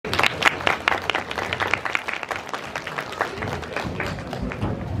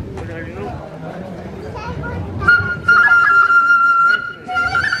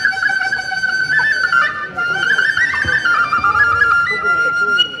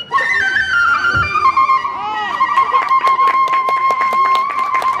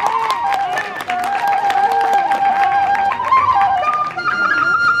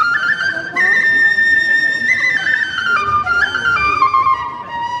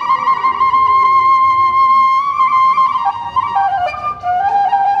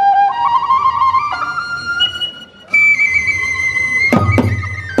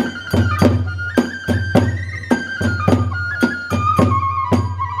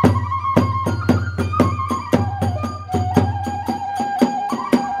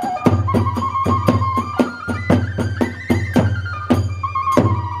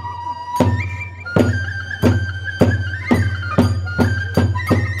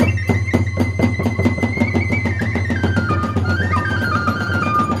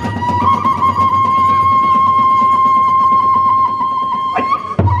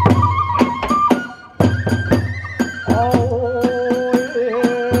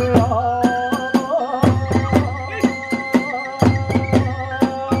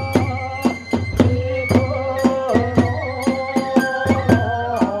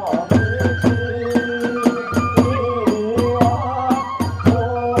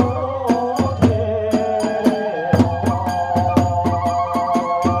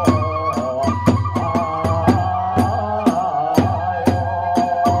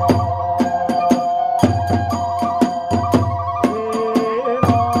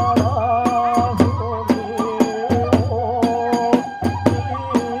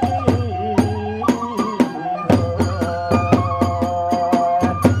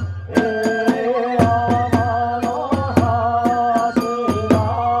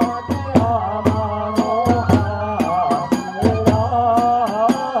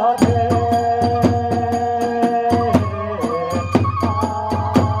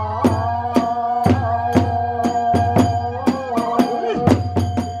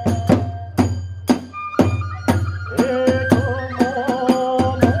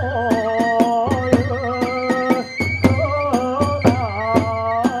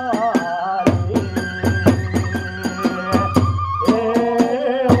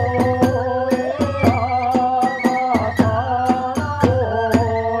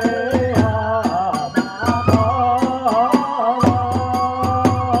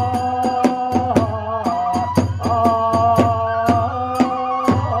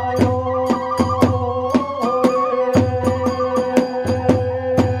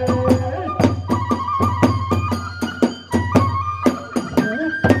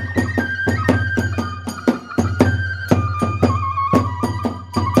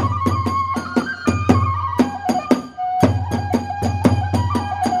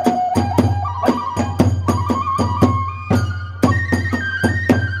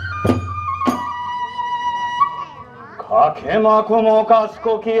まくも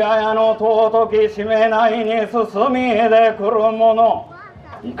賢き綾の尊き締めないに進みで来る者、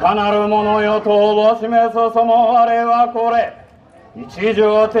いかなる者よとお示すそも我はこれ、一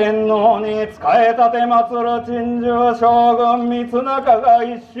条天皇に仕えたて祀る珍獣将軍光中が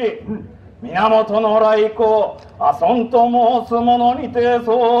一子、源の来光阿尊と申す者にて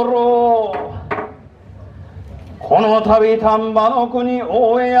候。この度丹波の国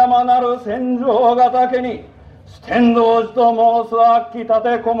大江山なる戦場ヶ岳に酒呑童子と申す悪鬼立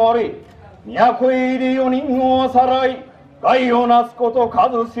てこもり、都入り4人をさらい害をなすこと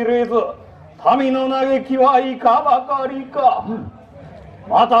数知れず、民の嘆きはいかばかりか。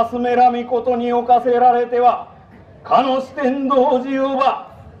またすめらみことに侵せられては、かの酒呑童子をば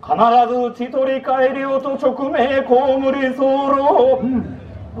必ず討ち取り帰りよと勅命被り候。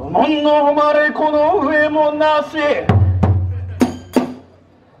無門の誉れこの上もなし。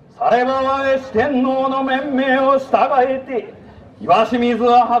されば我四天王の面命を従えて、岩清水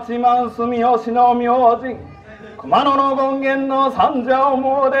は八幡住吉の明神、熊野の権現の三社を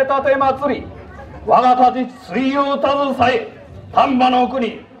詣で立て祭り、我が立ち水を携え、丹波の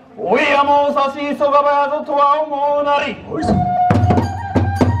国大江山を差し急がばやぞとは思うなり。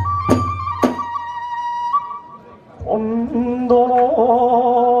今度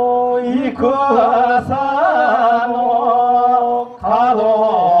の戦の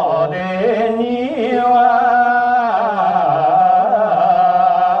門出には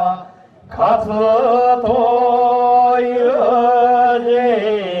勝つという字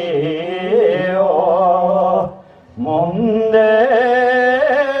をもんで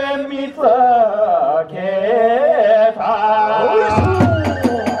見つけた。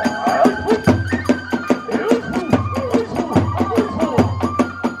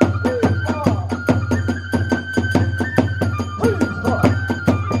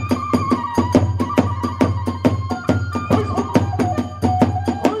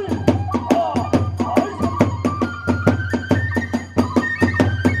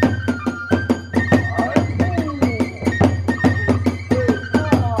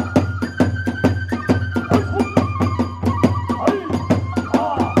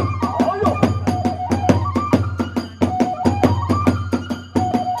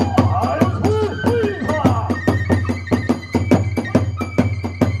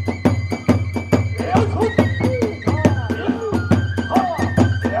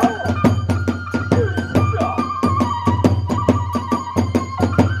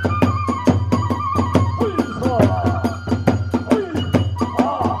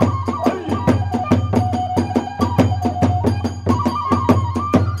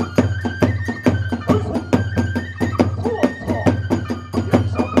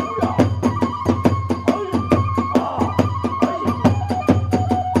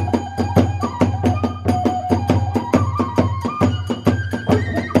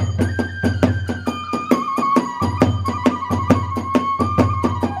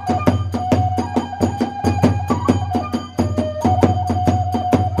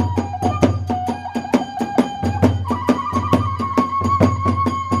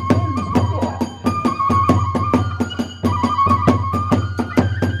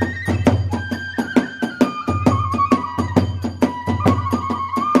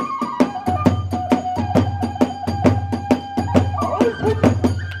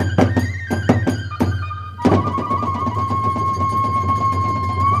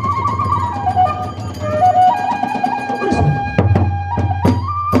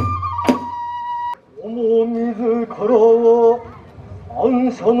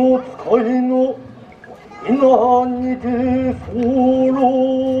暗射の使いの稲にて候。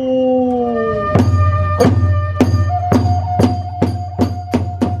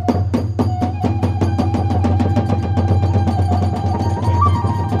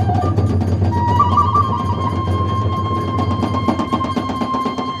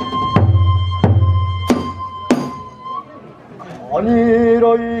兄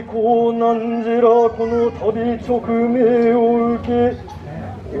来光なんじらこの度勅命を受け、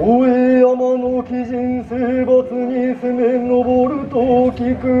大江山の鬼神征伐に攻め上ると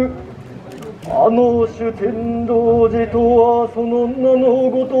聞く。あの酒呑童子とはその名の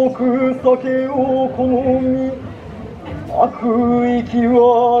ごとく酒を好み、悪意気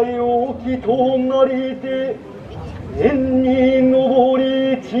は陽気となりて、天に昇り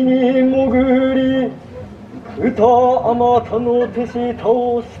地に潜り、歌あまたの手下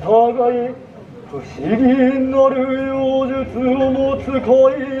を従え、不思議なる妖術をも使い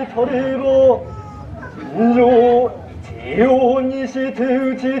たれば、尋常地用にして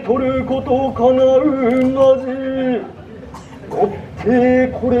討ち取ることかなうまじ。よって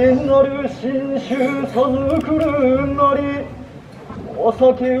これなる新種さずくるなり、お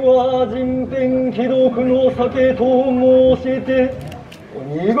酒は人変貴毒の酒と申して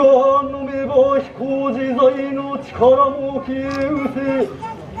鬼が飲めば飛行自在の力も消えうせ、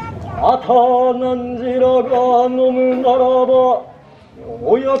また汝らが飲むならばよ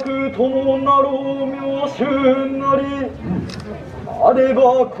うやくともなろう名手なり、あれ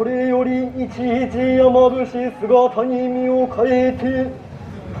ばこれよりいちいち山伏姿に身を変えて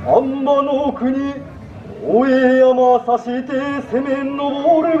丹波の国大江山さして攻め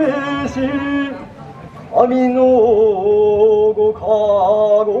上るべし、神のご加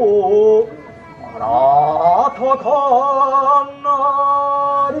護あらたかな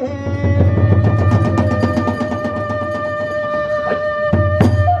り。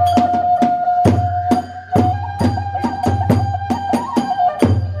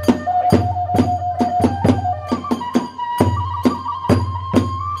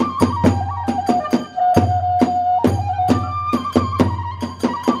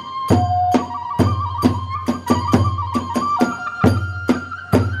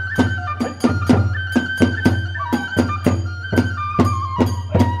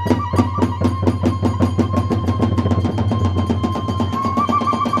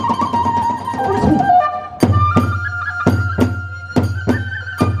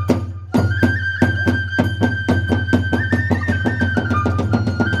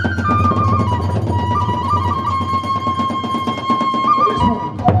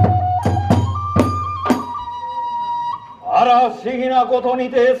不思議なことに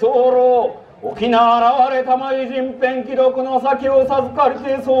て候、沖縄現れたまい人変貴毒の先を授かり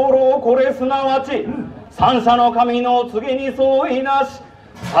て候、これすなわち三社の神の次に相違なし、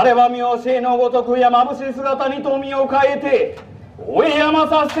されば見教えのごとく山伏姿に富を変えて大江山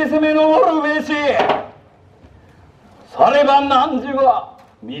さして攻め上るべし、されば汝は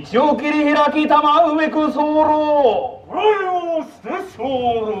道を切り開きたまうべく候。これを捨て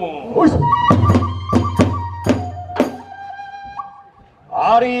候。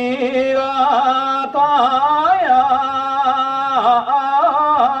ありがたや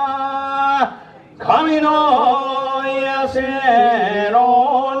神の癒せ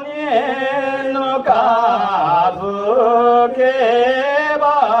ろにぬかづけば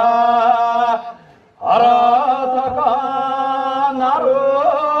あらたかなる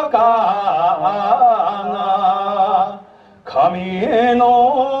かな、神の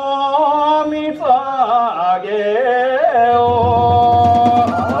御さげを。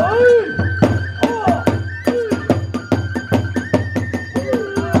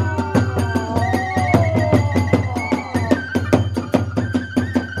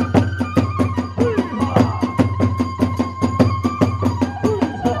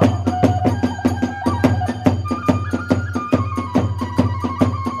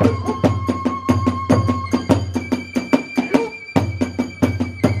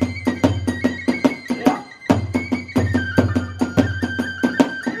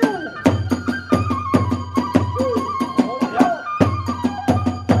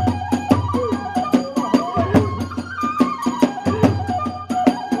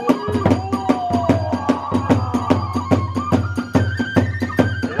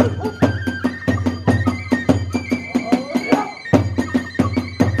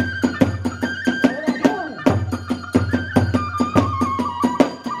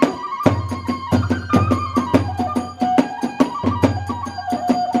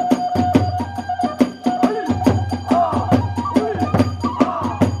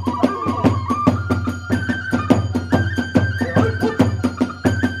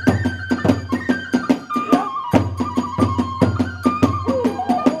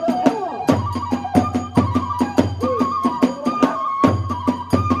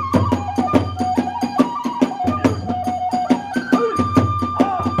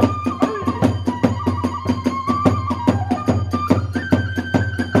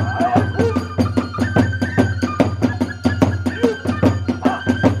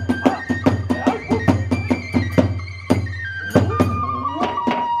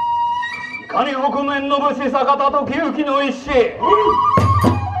北面の武士坂田時行の一子、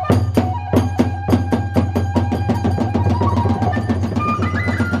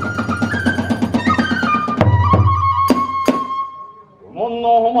門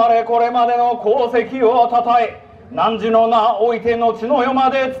の誉れこれまでの功績をたたえ、汝の名置いて後の世ま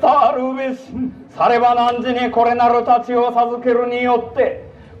で伝わるべし。されば汝にこれなる太刀を授けるによって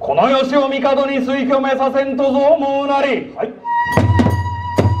この吉を帝に推挙めさせんとぞ思うなり。はい。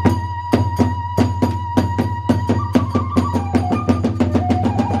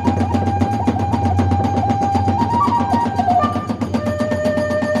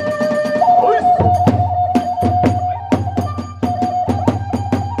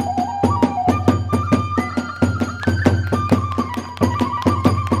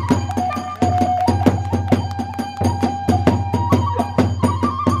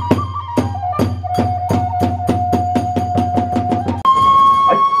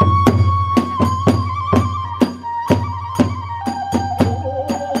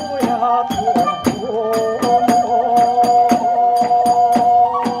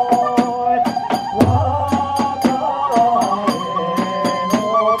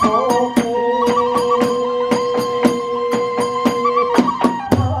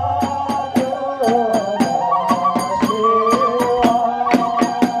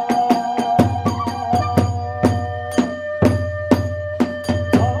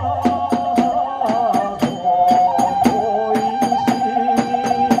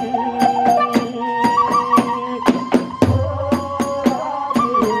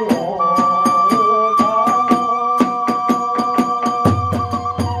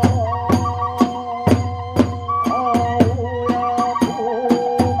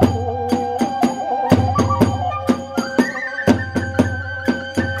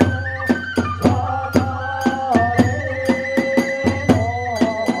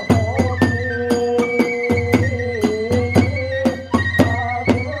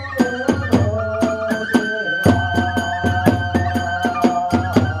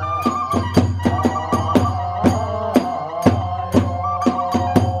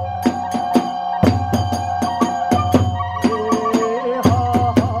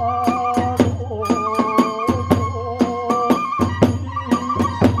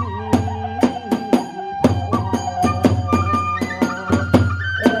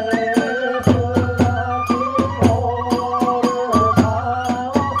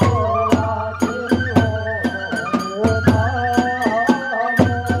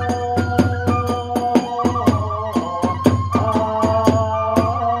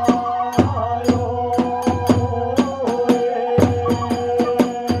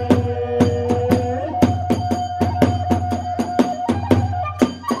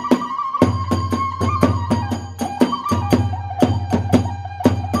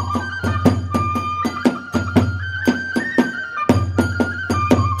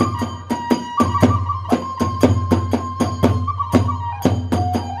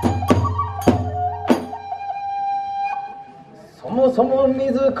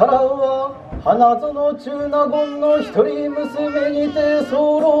自らは花園中納言の一人娘にて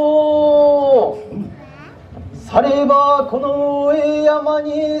候されば、この大江山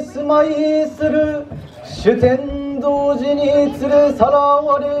に住まいする主天童子に連れさら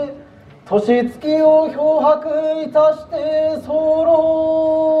われ、年月を漂白いたして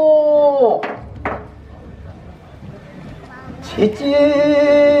候父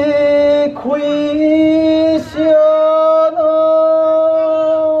へ恋しやな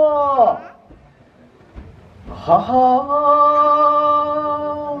母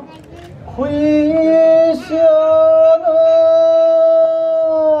恋しやな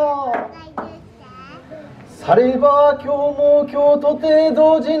されば、今日も京都て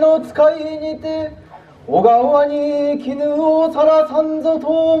童子の使いにて小川に絹をさらさんぞ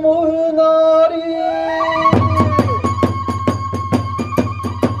と思うなり。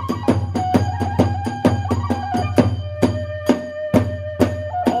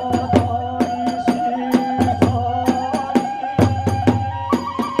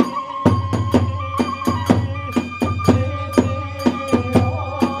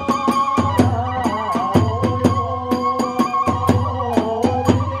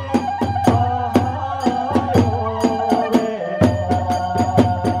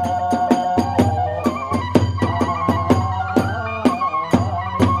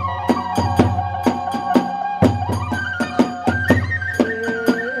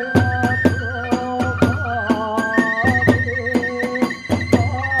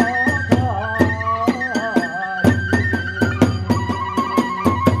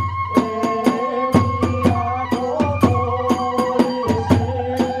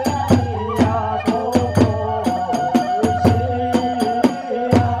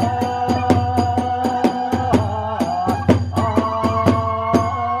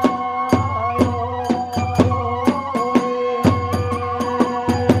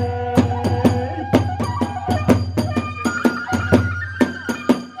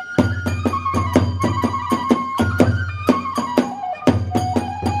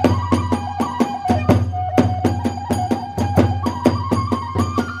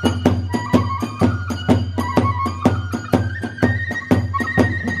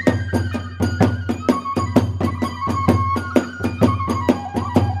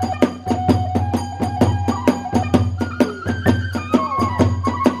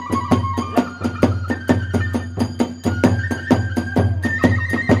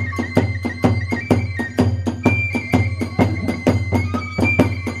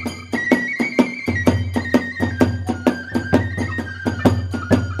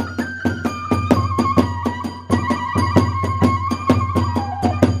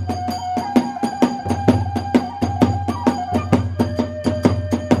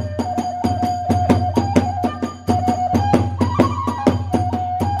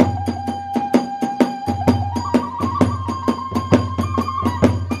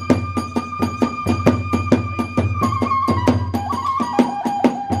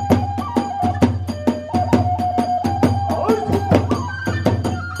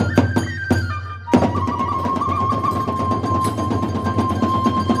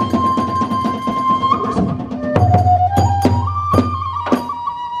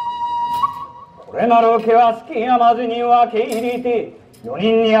なる険しき山路に分け入りて、4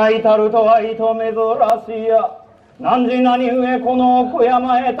人に会いたるとはいと珍しいや。何時何故この小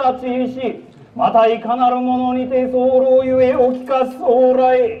山へ立ちし、またいかなる者にて候ゆえお聞かす往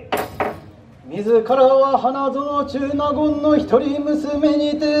来。自らは花園中納言の一人娘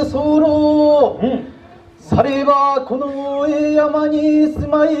にて候されば、この大江山に住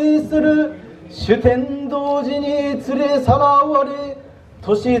まいする主天童子に連れさらわれ、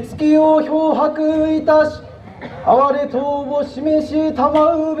年月を漂白いたし、哀れとを示した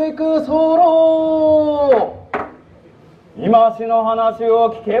まうべく候。今しの話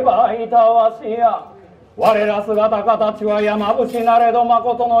を聞けばいたわしや。我ら姿形は山伏なれど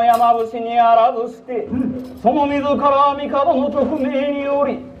誠の山伏にあらずして、その自ら帝の勅命によ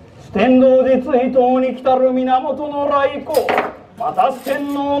り主天童子追悼に来たる源の来航、また四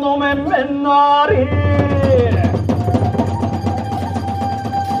天王の面々なり。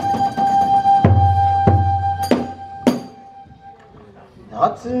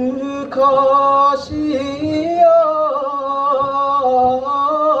懐かしや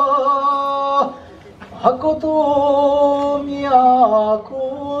誠都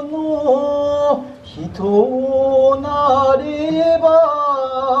の人なれ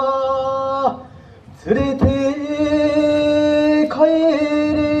ば連れて帰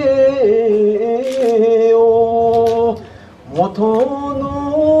れよ元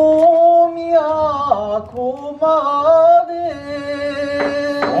の都まで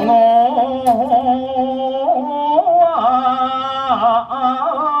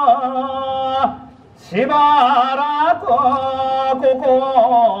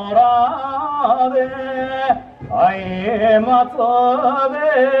松べ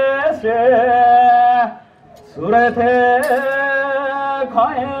し連れて帰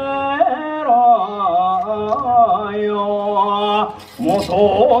ろよ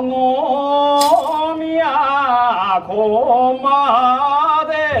元の都ま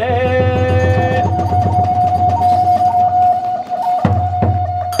で。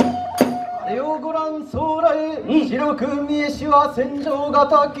あれをご覧将来、白く見えしは戦場が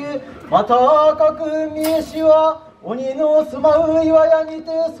たけ、また赤く見えしは鬼の住まう岩屋に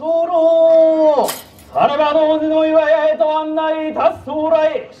て候。されば同時の岩屋へと案内いたす将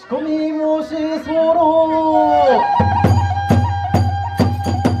来、仕込み申し候。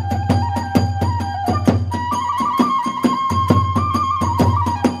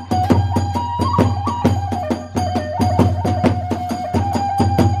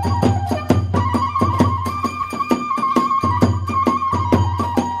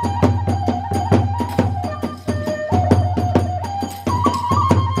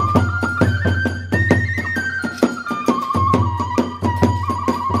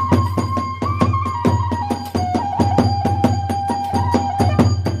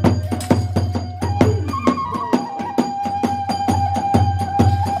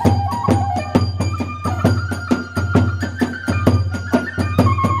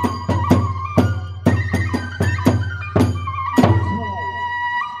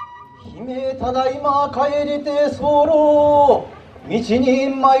ただいま帰りて候。道に迷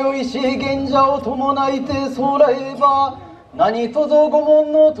いし賢者を伴いて候えば、何とぞ御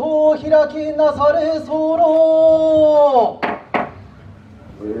門の戸を開きなされ候。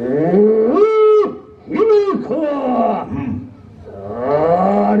姫か。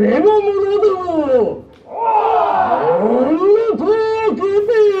されば者ども、門の戸を開け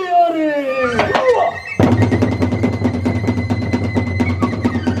てやれ。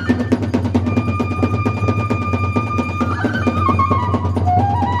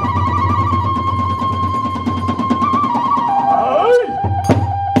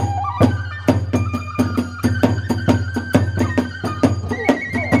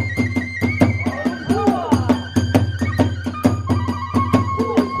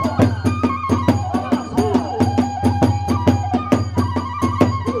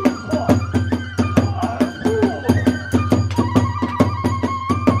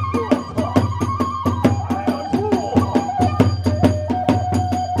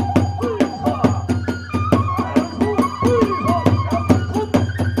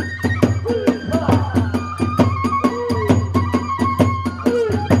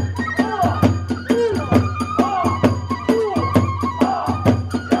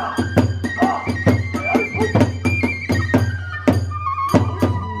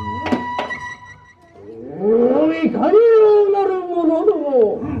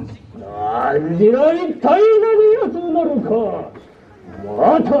一体何やとなるか。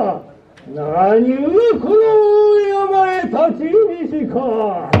また何故この山へ立ち入りしか。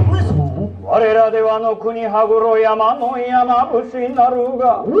我らではの国羽黒山の山伏なる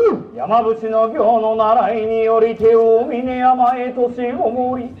が、山伏の行の習いにより手を峰山へとしご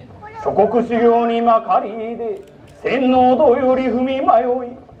もり、諸国修行にまかりで洗脳度より踏み迷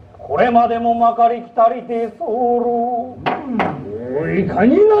い、これまでもまかりきたりて候。いか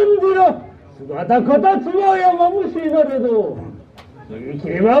になんじら姿形は山伏なれど、生き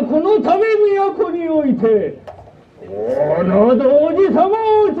ればこのため都においてこの童子様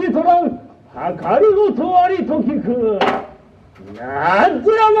を討ち取らん計りごとありと聞く。なんじ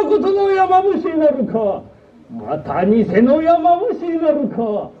らまことの山伏なるか、また偽の山伏なるか、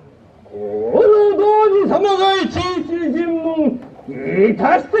この童子様がいちいち尋問い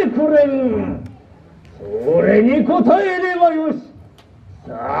たしてくれん。それに答えればよし。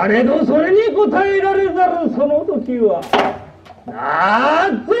されどそれに答えられざるその時は、な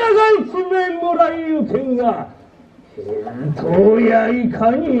んつやが一面もらいゆけんが、返答やいか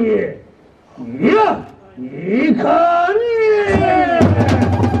にえ、いやいかにえ。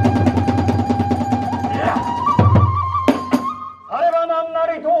あればなんな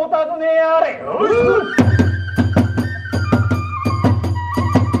りとお尋ねやれ。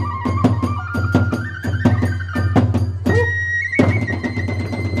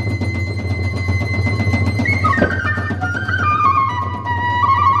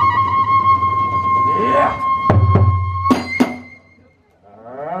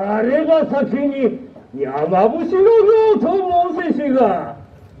先に山伏の行と申せしが、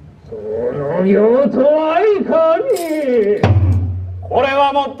その行とはいかに。これ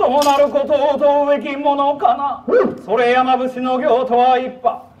はもっともなることを問うべきものかな。それ山伏の行とは一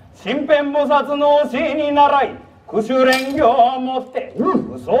派、身辺菩薩の教えに習い、苦修練行をもって、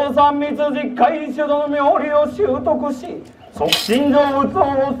嘘三密実会一度の妙理を習得し、促進成仏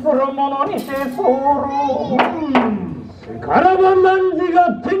をする者にて候。しからば汝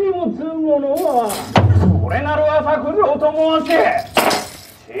が手に持つものは、これなるは削除と申し、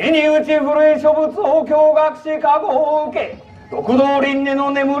死に打ち古い諸仏を驚愕し加護を受け、六道輪廻の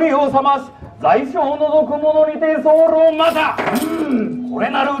眠りを覚まし、在所を除く者にて候。また、こ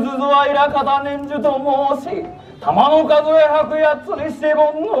れなる数珠は平方年寿と申し、玉の数え108つにして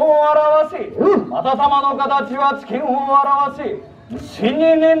煩悩を表し、また玉の形は知見を表し、一心に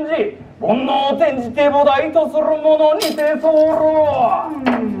念じ煩悩を転じて菩提とする者にて候。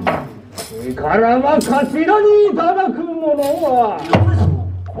しからば頭にいただくものは、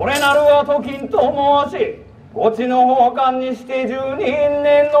これなるはと金と申し、ご地の宝冠にして12因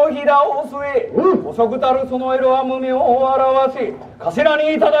縁のひだを据え、古色たるその色は無名を表し、頭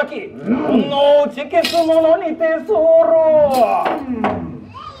にいただき、煩悩を打ち消す者にて候。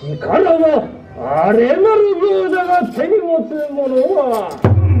しからばあれなる行者が手に持つものは、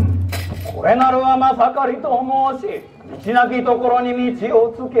これなるはまさかりと申し、道なきところに道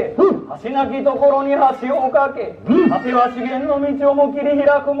をつけ、橋なきところに橋を架け、橋は資源の道をも切り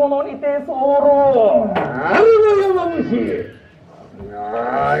開く者にて候。なるの山伏、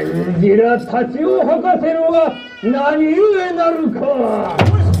なんじら立ちを吐かせるは何故なるか。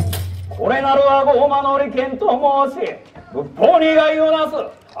これなるは傲慢の利権と申し、仏法に害をなす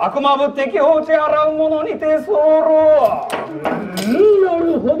悪魔仏敵を打ち払う者にて候。な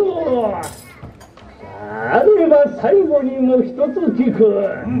るほど。あれば最後にも一つ聞く。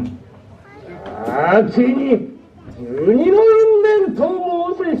先に12の因縁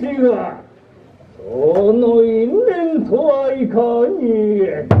と申せしが、その因縁とはいかに。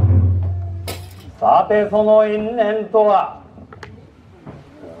さてその因縁とは、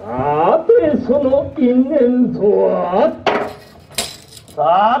さてその因縁とは、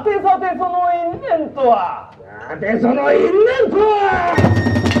さてその因縁とは、さてその因縁とは、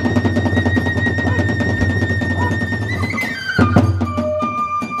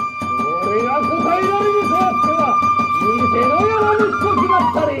これが答えられるとあっては偽の山伏と決まっ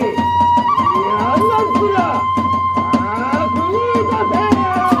たり、いやなんつら悪にいたせ。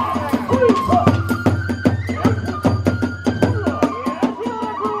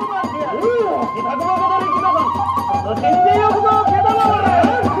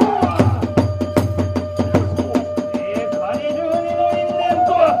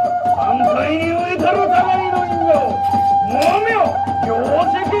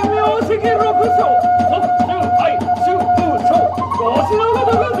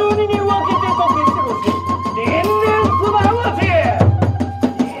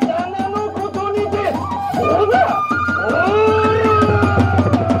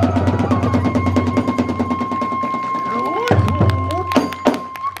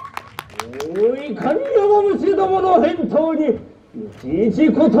い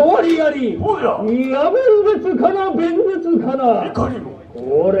ち断りあり、やめるべつかな弁別かな。こ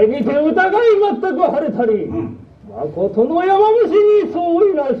れにて疑い全く晴れたり、まことの山伏に相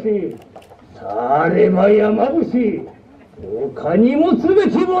違なし。されば山伏、他に持つべ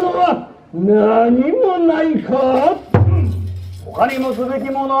きものは何もないか。他に持つべき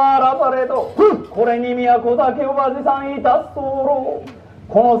ものはあらざれど、これに都だけをば持参いたす候。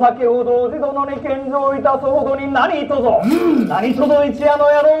この酒を同時殿に献上いたすほどに何とぞ、何とぞ一夜の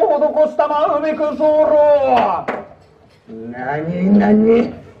宿を施したまうべく候。何都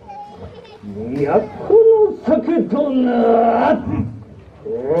の酒とな。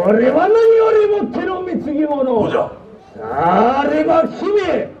これは何よりも手の貢ぎ物。されば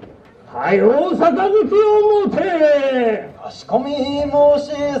姫、はよう杯を持て。かしこみ申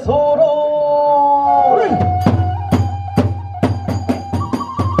し候。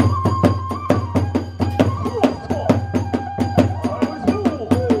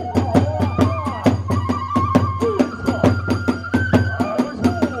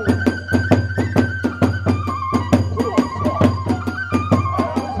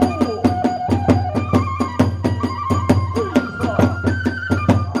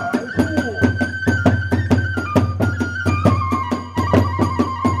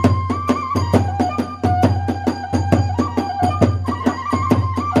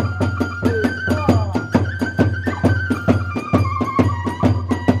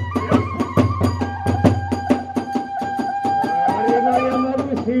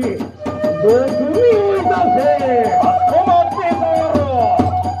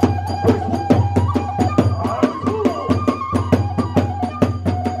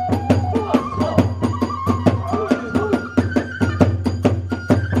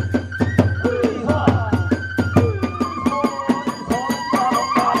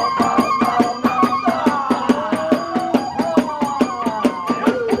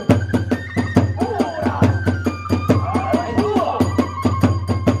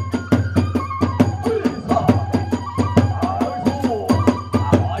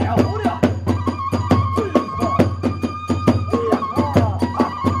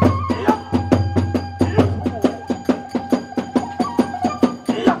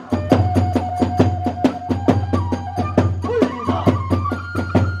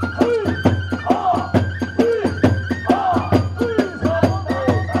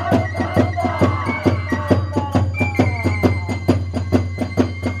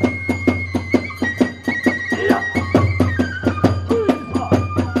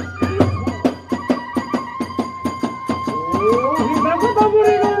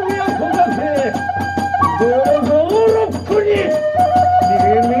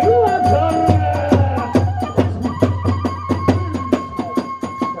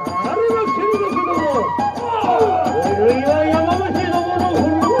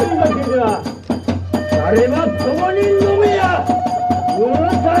あれば共に飲めや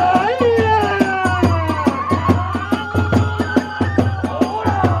歌え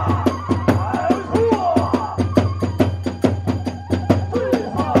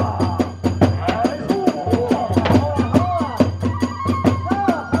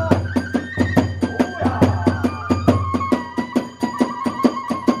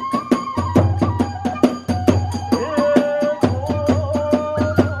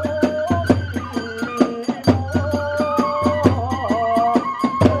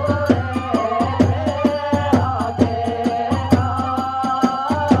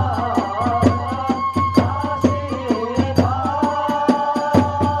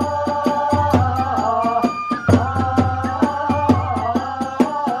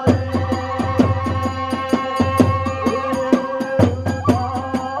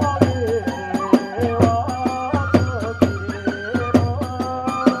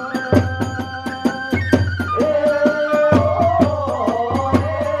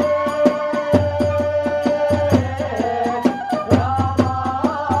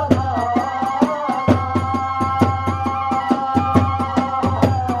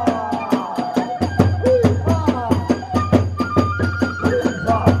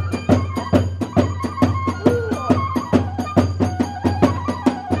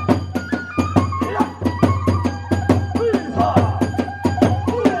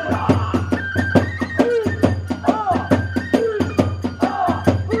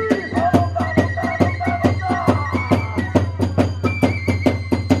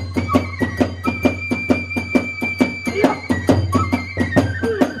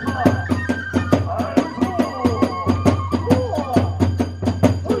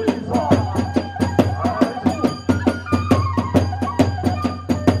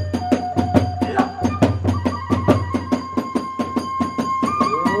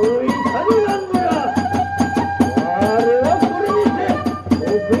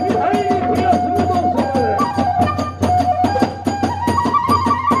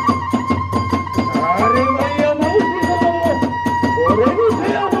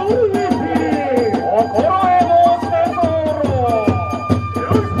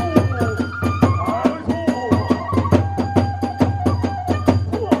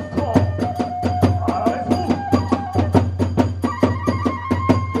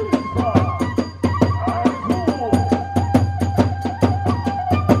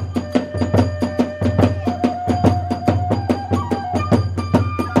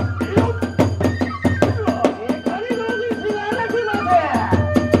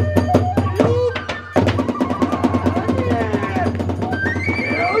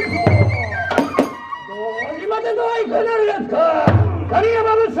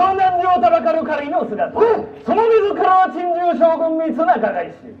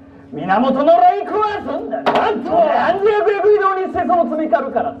源の来空は済んだ。なんと暗示役役移動に世相を積み交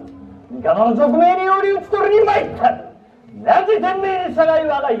るからず帝の勅命により討ち取りに参った。なぜ天命に従い我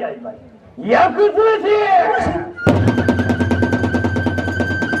が刃役潰し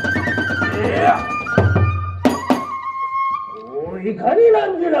いかにな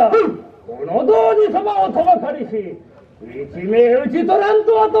んじら、この童子様をとばかりし一命討ち取らん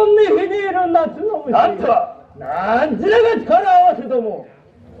とはとんねひにいる夏の虫なんじらが力を合わせとも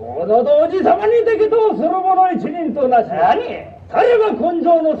この童子様に敵とする者一人となしされば今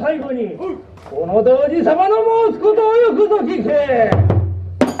生の最後にこの童子様の申すことをよくぞ聞け。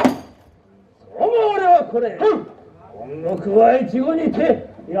そうも俺はこれ今後加え稚児にて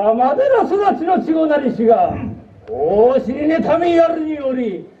山寺育ちの稚児なりしが大尻妬みやるによ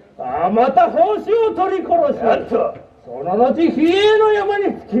りまた胞子を取り殺しその後比叡の山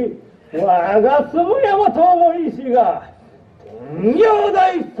につき我が住む山と思いしが天行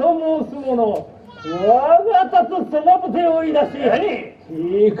大師と申す者我が立つその手を追い出し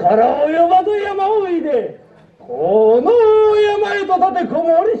地から及ばず山をいでこの山へと立てこ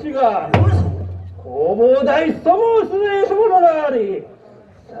もりしが弘法大師と申す者であり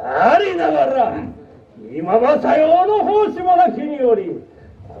さりながら今はさようの奉仕もなきにより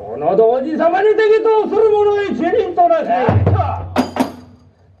この童子様に敵とする者一人となしさ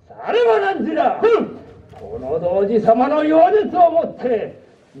ればなんじらこの童子様の妖術をもって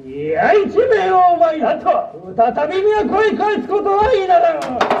いや一命を奪い再び都へ返すことは否ならん。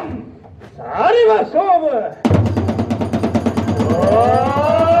されば勝負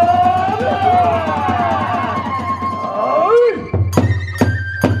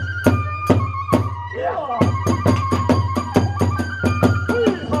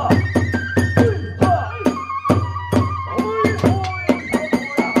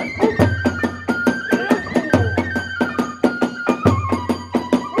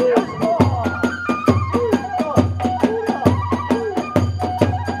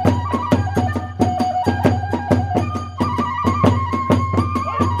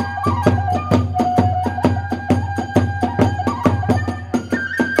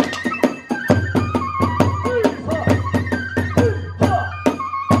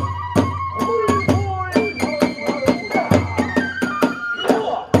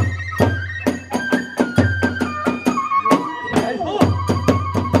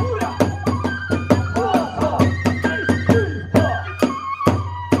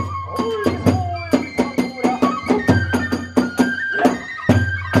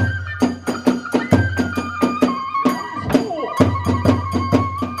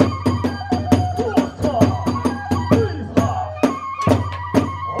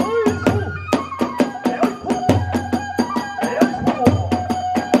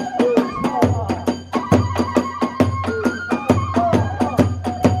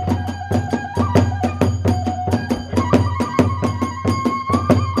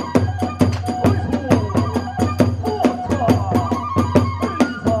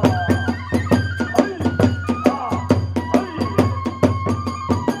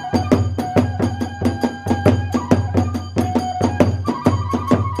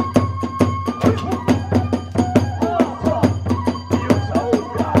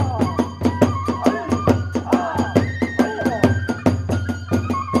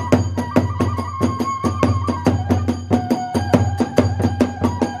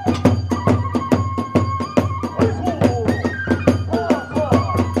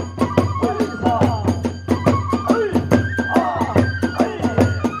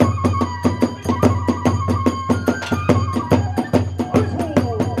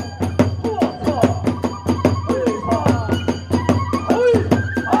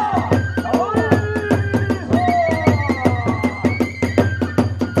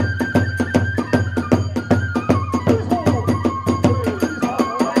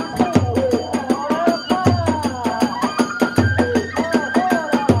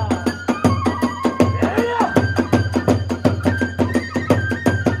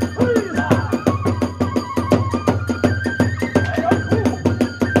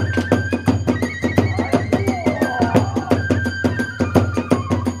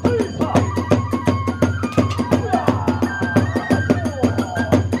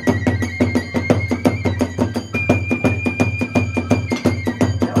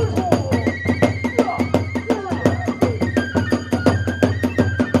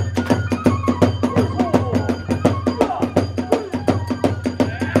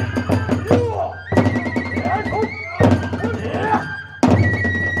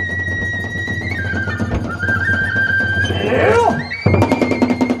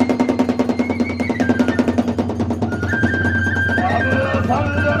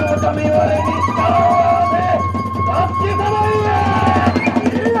高み割れに力を合わせ助けたまえ。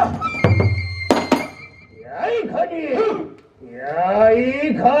やいかにや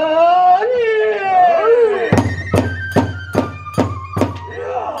いかに。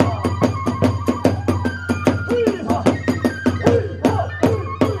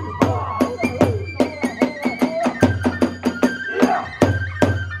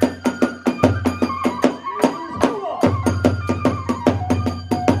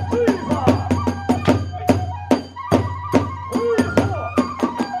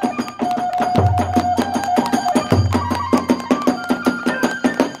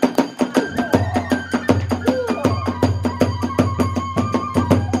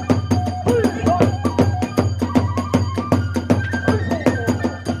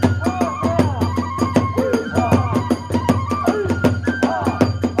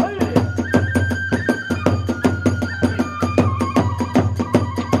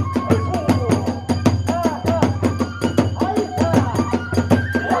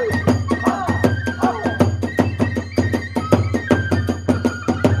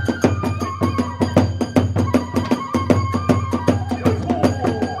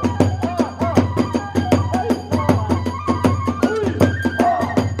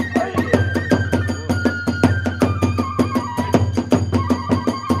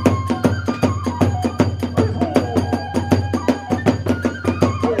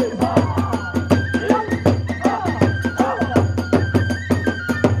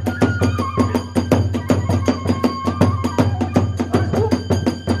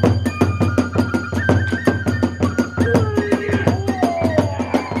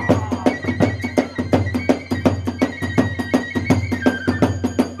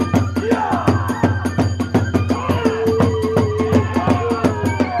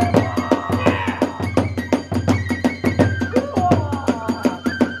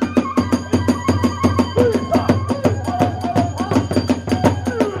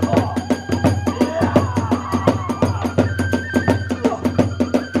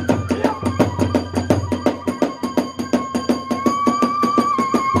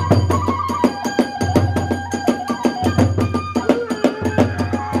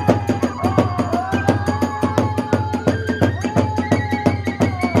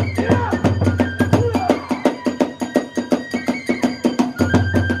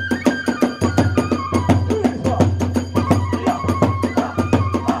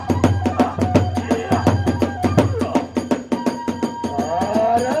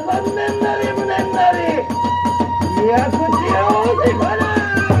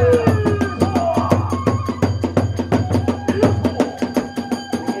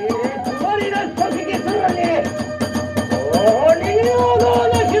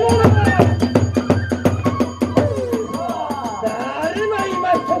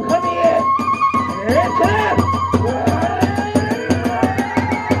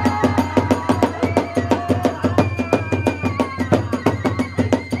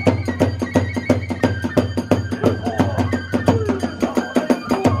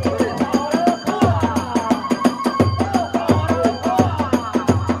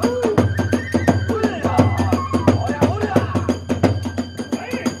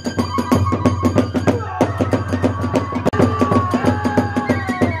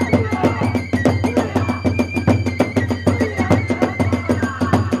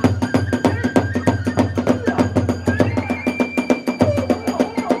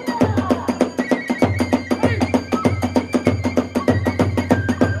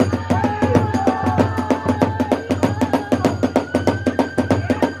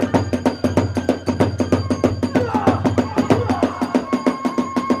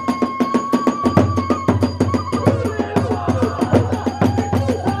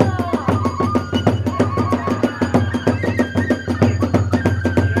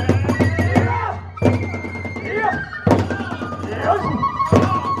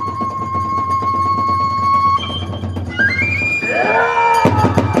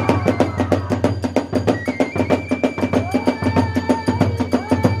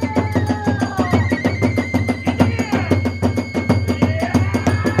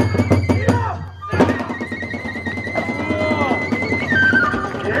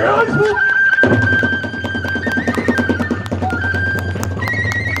よし